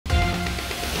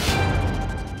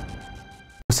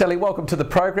Sally, welcome to the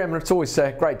program, and it's always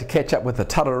great to catch up with the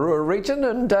Tararua region.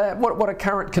 And what are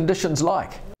current conditions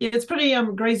like? Yeah, it's pretty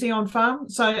greasy on farm.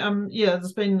 So yeah,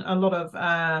 there's been a lot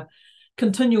of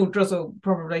continual drizzle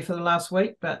probably for the last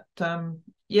week. But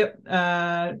yep,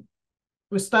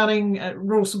 we're starting.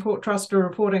 Rural Support Trust are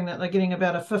reporting that they're getting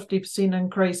about a 50%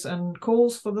 increase in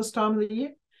calls for this time of the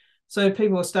year. So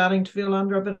people are starting to feel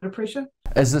under a bit of pressure.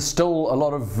 Is there still a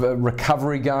lot of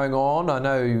recovery going on? I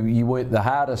know you weren't the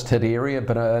hardest hit area,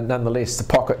 but nonetheless the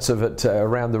pockets of it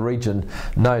around the region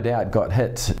no doubt got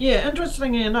hit. Yeah,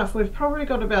 interestingly enough, we've probably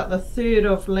got about the third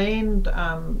of land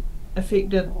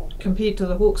affected compared to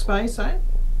the Hawke's Bay, say.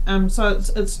 So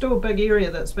it's still a big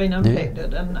area that's been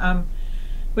impacted. Yeah. And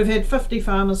we've had 50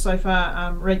 farmers so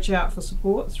far reach out for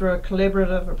support through a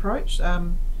collaborative approach.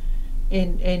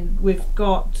 And we've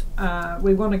got,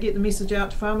 we want to get the message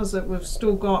out to farmers that we've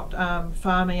still got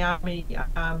Farming Army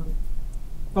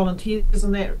volunteers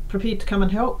and that prepared to come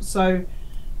and help. So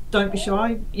don't be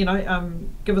shy,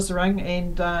 give us a ring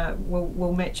and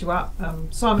we'll match you up.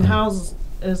 Simon Howes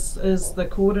is the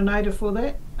coordinator for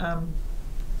that.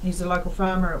 He's a local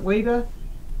farmer at Weber.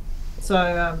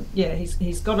 So yeah,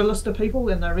 he's got a list of people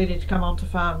and they're ready to come onto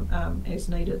farm as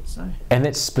needed. So. And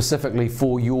that's specifically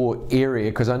for your area,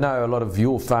 because I know a lot of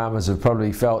your farmers have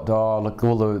probably felt, oh look,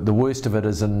 all the worst of it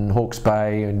is in Hawke's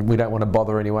Bay and we don't want to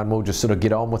bother anyone, we'll just sort of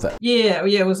get on with it. Yeah,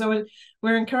 well, so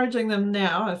we're encouraging them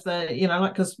now if they,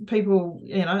 because people,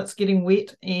 it's getting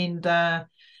wet, and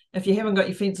if you haven't got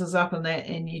your fences up and that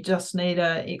and you just need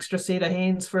an extra set of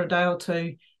hands for a day or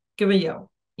two, give a yell,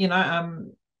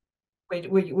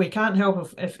 We can't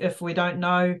help if we don't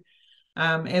know.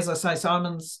 As I say,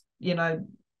 Simon's,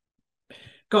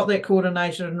 got that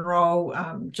coordination role.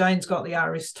 Jane's got the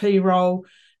RST role.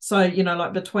 So,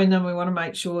 between them, we want to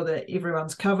make sure that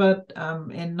everyone's covered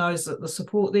and knows that the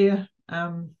support there.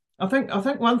 I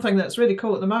think one thing that's really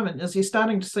cool at the moment is you're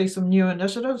starting to see some new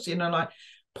initiatives, like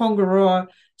Pongaroa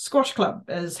Squash Club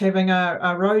is having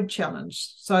a road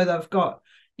challenge. So they've got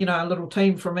a little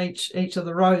team from each of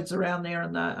the roads around there,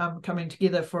 and they're coming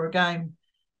together for a game.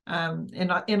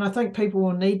 And I think people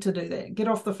will need to do that. Get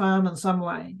off the farm in some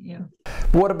way. Yeah.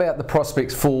 What about the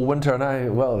prospects for winter? I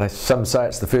know, well, some say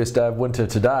it's the first day of winter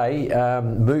today,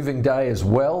 moving day as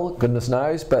well, goodness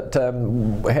knows, but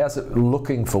how's it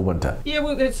looking for winter? Yeah,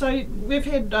 well, so we've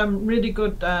had really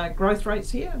good growth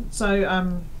rates here. So,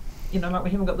 we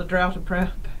haven't got the drought of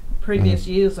previous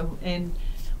years, and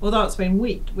although it's been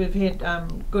wet, we've had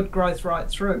good growth right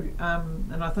through,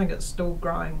 and I think it's still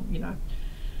growing,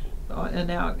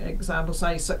 in our example,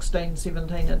 say 16,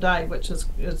 17 a day, which is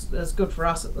good for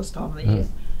us at this time of the year.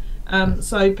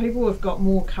 So people have got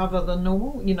more cover than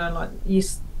normal,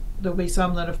 yes, there'll be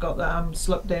some that have got the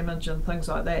slip damage and things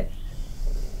like that,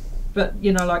 but,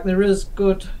 there is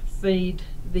good feed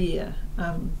there,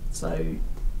 so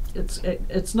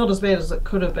it's not as bad as it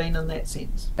could have been in that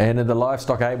sense. And are the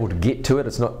livestock able to get to it?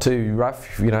 It's not too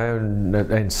rough,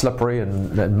 and slippery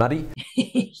and muddy?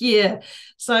 Yeah.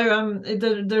 So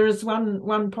there is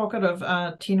one pocket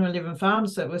of 10 or 11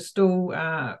 farms that we're still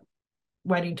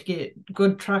waiting to get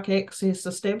good truck access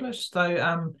established.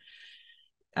 So,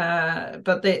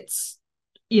 but that's,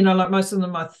 most of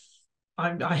them,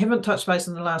 I haven't touched base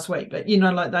in the last week, but,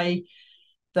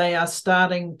 they are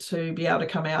starting to be able to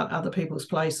come out other people's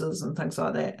places and things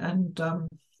like that. And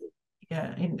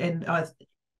and I,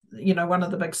 one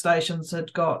of the big stations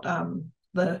had got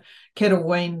the cattle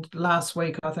weaned last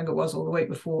week, I think it was, or the week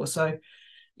before. So,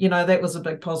 that was a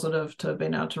big positive to have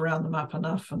been able to round them up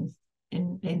enough and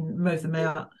move them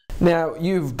out. Now,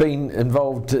 you've been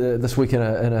involved this week in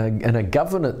a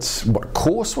governance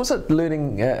course, was it?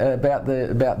 Learning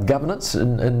about governance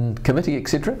and committee,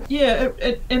 etc. Yeah,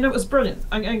 and it was brilliant.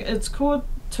 It's called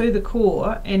To the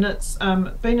Core, and it's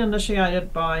been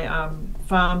initiated by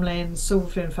Farmlands,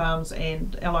 Silverfern Farms,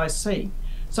 and LIC.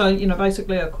 So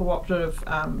basically a cooperative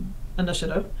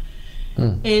initiative.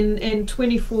 And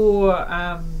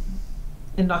 24.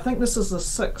 And I think this is the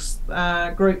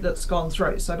 6th group that's gone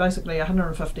through. So basically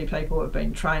 150 people have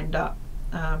been trained up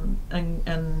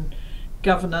in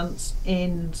governance,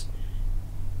 and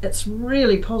it's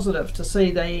really positive to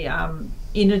see the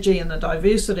energy and the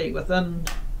diversity within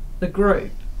the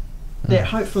group that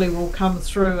hopefully will come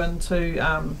through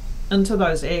into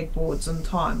those ag boards in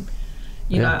time.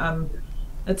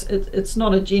 It's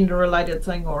not a gender related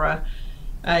thing or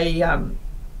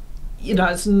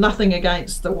it's nothing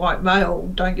against the white male,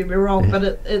 don't get me wrong,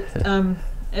 but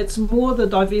it's more the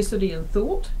diversity in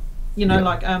thought.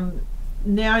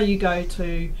 Now you go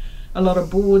to a lot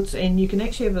of boards and you can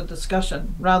actually have a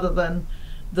discussion rather than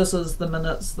this is the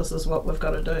minutes, this is what we've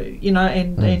got to do,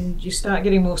 and you start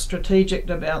getting more strategic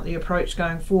about the approach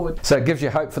going forward. So it gives you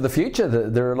hope for the future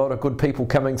that there are a lot of good people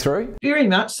coming through? Very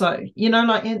much so,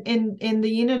 like in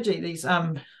the energy, these,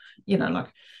 like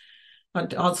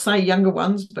I'll say younger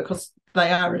ones because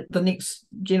they are the next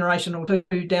generation or two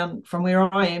down from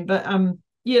where I am. But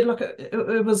look,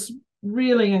 it was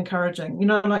really encouraging,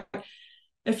 like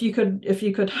if you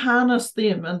could harness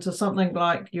them into something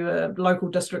like your local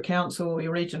district council or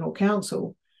your regional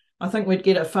council, I think we'd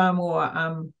get a far more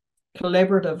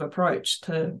collaborative approach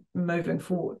to moving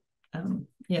forward.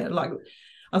 Like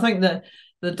I think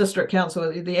the district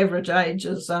council, the average age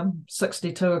is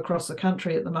 62 across the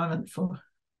country at the moment for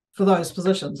those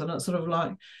positions, and it's sort of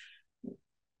like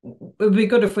it would be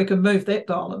good if we could move that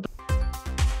dial.